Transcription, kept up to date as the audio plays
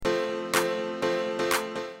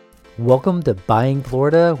Welcome to Buying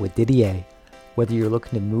Florida with Didier. Whether you're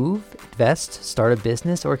looking to move, invest, start a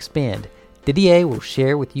business, or expand, Didier will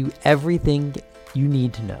share with you everything you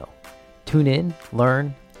need to know. Tune in,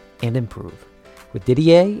 learn, and improve with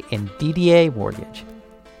Didier and DDA Mortgage.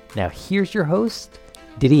 Now here's your host,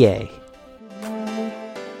 Didier.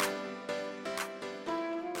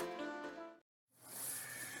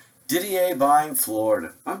 Didier Buying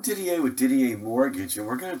Florida. I'm Didier with Didier Mortgage, and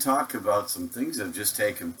we're going to talk about some things that have just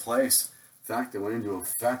taken place. In fact, they went into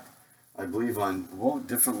effect, I believe, on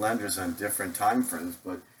different lenders on different time frames,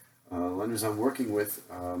 but lenders I'm working with,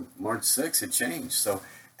 March 6th, it changed. So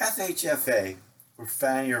FHFA, or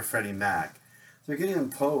Fannie or Freddie Mac, they're going to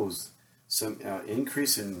impose some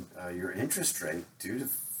increase in your interest rate due to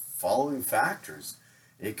following factors.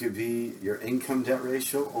 It could be your income debt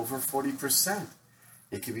ratio over 40%.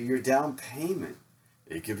 It could be your down payment.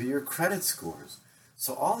 It could be your credit scores.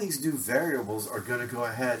 So all these new variables are going to go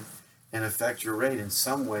ahead and affect your rate in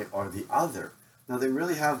some way or the other. Now, they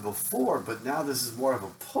really have before, but now this is more of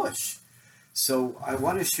a push. So I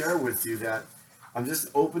want to share with you that I'm just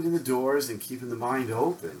opening the doors and keeping the mind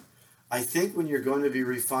open. I think when you're going to be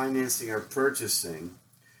refinancing or purchasing,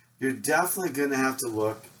 you're definitely going to have to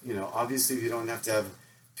look, obviously if you don't have to have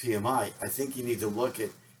PMI, I think you need to look at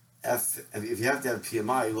if you have to have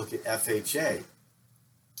PMI, look at FHA.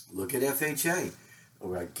 Look at FHA.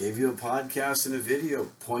 I gave you a podcast and a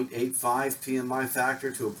video, 0.85 PMI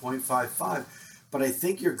factor to a 0.55. But I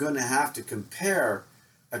think you're going to have to compare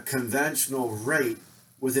a conventional rate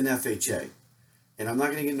with an FHA. And I'm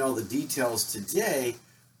not going to get into all the details today,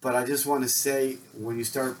 but I just want to say when you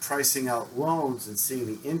start pricing out loans and seeing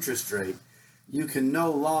the interest rate, you can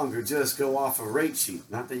no longer just go off a rate sheet.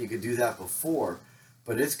 Not that you could do that before,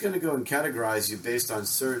 but it's going to go and categorize you based on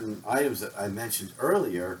certain items that I mentioned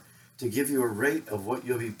earlier to give you a rate of what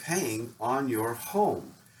you'll be paying on your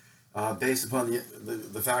home based upon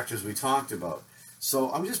the factors we talked about. So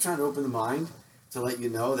I'm just trying to open the mind to let you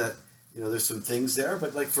know that there's some things there.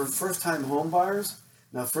 But like for first-time home buyers,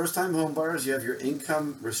 you have your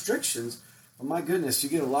income restrictions. But my goodness, you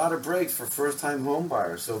get a lot of breaks for first-time home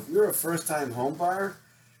buyers. So if you're a first-time home buyer,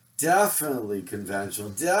 definitely conventional,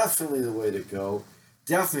 definitely the way to go.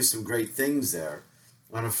 Definitely some great things there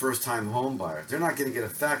on a first-time home buyer. They're not going to get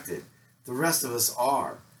affected. The rest of us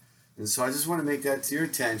are. And so I just want to make that to your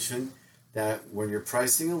attention that when you're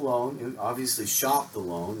pricing a loan, and obviously shop the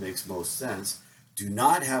loan makes most sense. Do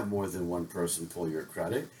not have more than one person pull your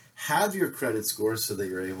credit. Have your credit score so that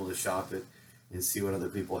you're able to shop it and see what other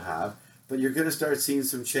people have. But you're going to start seeing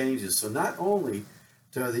some changes. So not only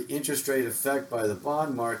to the interest rate effect by the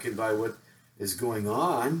bond market, by what is going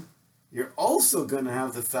on, you're also going to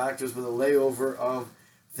have the factors with a layover of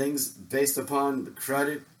things based upon the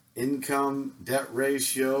credit, income, debt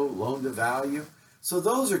ratio, loan to value. So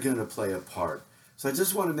those are going to play a part. So I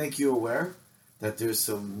just want to make you aware that there's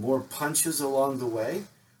some more punches along the way,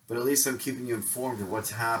 but at least I'm keeping you informed of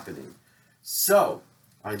what's happening. So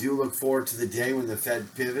I do look forward to the day when the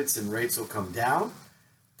Fed pivots and rates will come down,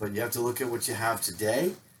 but you have to look at what you have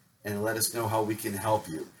today and let us know how we can help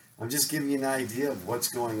you. I'm just giving you an idea of what's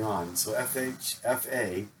going on. So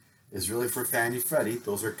FHFA is really for Fannie Freddie.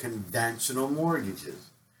 Those are conventional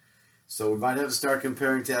mortgages. So we might have to start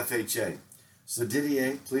comparing to FHA. So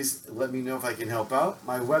Didier, please let me know if I can help out.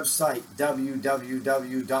 My website,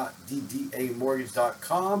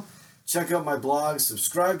 www.ddamortgage.com. Check out my blog,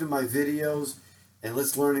 subscribe to my videos, and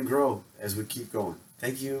let's learn and grow as we keep going.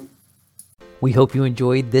 Thank you. We hope you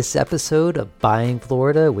enjoyed this episode of Buying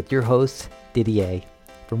Florida with your host, Didier.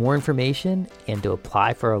 For more information and to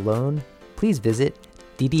apply for a loan, please visit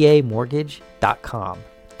ddamortgage.com.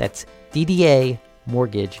 That's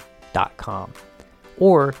ddamortgage.com.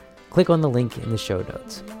 Or click on the link in the show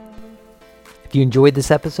notes. If you enjoyed this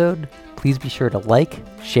episode, please be sure to like,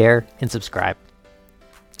 share, and subscribe.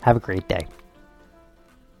 Have a great day.